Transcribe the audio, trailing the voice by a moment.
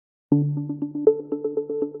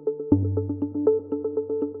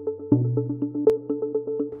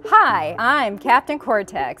Hi, I'm Captain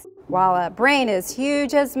Cortex. While a brain as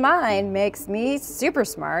huge as mine makes me super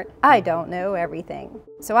smart, I don't know everything.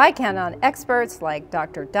 So I count on experts like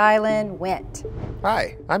Dr. Wint.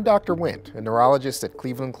 Hi, I'm Dr. Wint, a neurologist at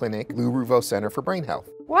Cleveland Clinic Lou Rouveau Center for Brain Health.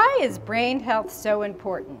 Why is brain health so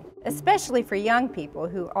important, especially for young people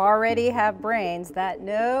who already have brains that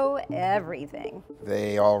know everything?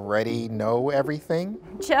 They already know everything?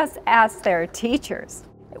 Just ask their teachers.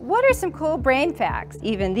 What are some cool brain facts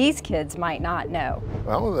even these kids might not know?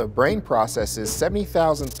 Well, the brain processes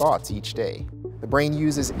 70,000 thoughts each day. The brain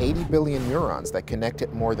uses 80 billion neurons that connect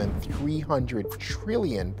at more than 300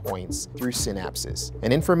 trillion points through synapses.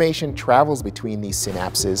 And information travels between these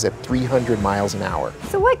synapses at 300 miles an hour.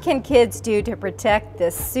 So what can kids do to protect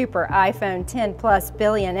this super iPhone 10 plus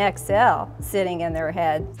billion XL sitting in their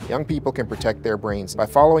heads? Young people can protect their brains by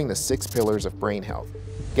following the 6 pillars of brain health.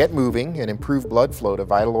 Get moving and improve blood flow to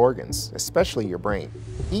vital organs, especially your brain.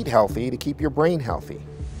 Eat healthy to keep your brain healthy.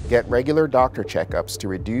 Get regular doctor checkups to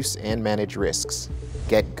reduce and manage risks.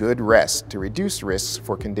 Get good rest to reduce risks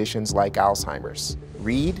for conditions like Alzheimer's.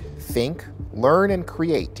 Read, think, learn, and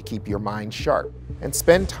create to keep your mind sharp. And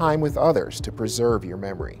spend time with others to preserve your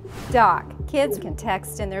memory. Doc, kids can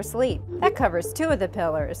text in their sleep. That covers 2 of the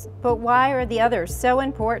pillars, but why are the others so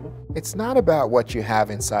important? It's not about what you have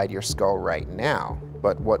inside your skull right now,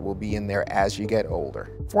 but what will be in there as you get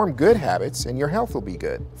older. Form good habits and your health will be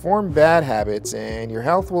good. Form bad habits and your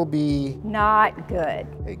health will be... not good.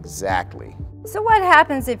 Exactly. So what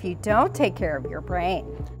happens if you don't take care of your brain?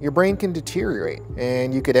 Your brain can deteriorate,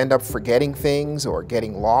 and you could end up forgetting things or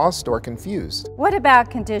getting lost or confused. What about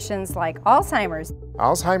conditions like Alzheimer's?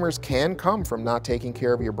 Alzheimer's can come from not taking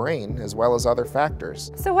care of your brain, as well as other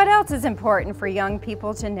factors. So what else is important for young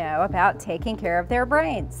people to know about taking care of their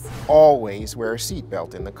brains? Always wear a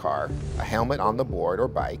seatbelt in the car, a helmet on the board or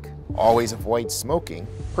bike. Always avoid smoking.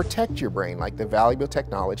 Protect your brain like the valuable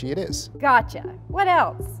technology it is. Gotcha. What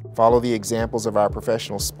else? Follow the examples of our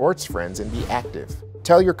professional sports friends and be active.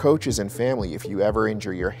 Tell your coaches and family if you ever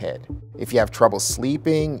injure your head. If you have trouble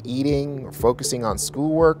sleeping, eating, or focusing on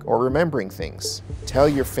schoolwork, or remembering things. Tell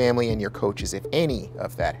your family and your coaches if any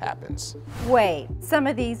of that happens. Wait, some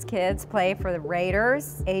of these kids play for the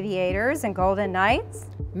Raiders, Aviators, and Golden Knights?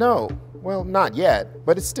 No. Well, not yet,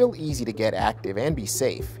 but it's still easy to get active and be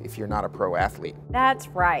safe if you're not a pro athlete. That's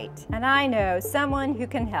right, and I know someone who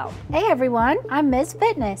can help. Hey everyone, I'm Ms.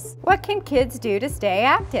 Fitness. What can kids do to stay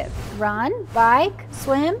active? Run, bike,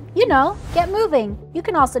 swim, get moving. You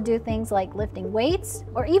can also do things like lifting weights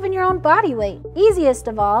or even your own body weight. Easiest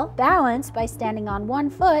of all, balance by standing on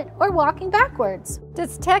one foot or walking backwards.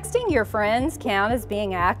 Does texting your friends count as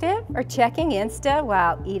being active or checking Insta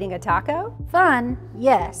while eating a taco? Fun,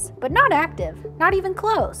 yes, but not active, not even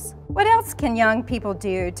close. What else can young people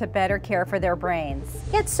do to better care for their brains?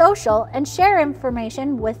 Get social and share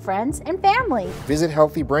information with friends and family. Visit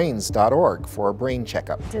healthybrains.org for a brain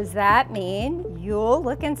checkup. Does that mean you'll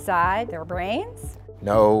look inside their brains?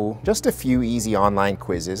 No, just a few easy online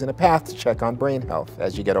quizzes and a path to check on brain health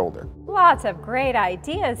as you get older. Lots of great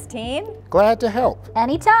ideas, team. Glad to help.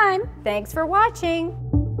 Anytime. Thanks for watching.